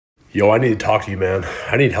Yo, I need to talk to you, man.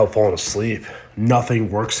 I need help falling asleep. Nothing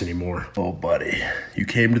works anymore. Oh, buddy, you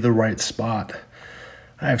came to the right spot.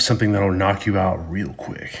 I have something that'll knock you out real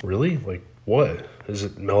quick. Really? Like what? Is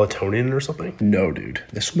it melatonin or something? No, dude.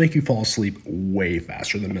 This will make you fall asleep way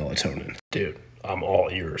faster than melatonin. Dude, I'm all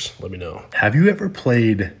ears. Let me know. Have you ever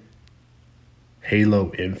played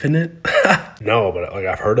Halo Infinite? No, but like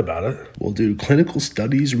I've heard about it. Well, dude, clinical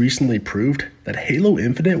studies recently proved that Halo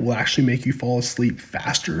Infinite will actually make you fall asleep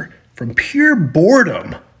faster from pure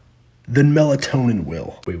boredom than melatonin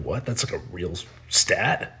will. Wait, what? That's like a real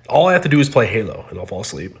stat? All I have to do is play Halo and I'll fall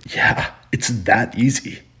asleep. Yeah, it's that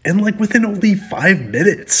easy. And like within only 5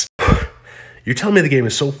 minutes. You're telling me the game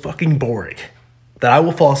is so fucking boring that I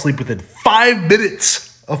will fall asleep within 5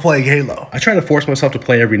 minutes of playing Halo. I try to force myself to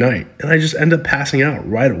play every night, and I just end up passing out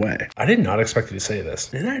right away. I did not expect you to say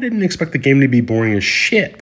this. And I didn't expect the game to be boring as shit.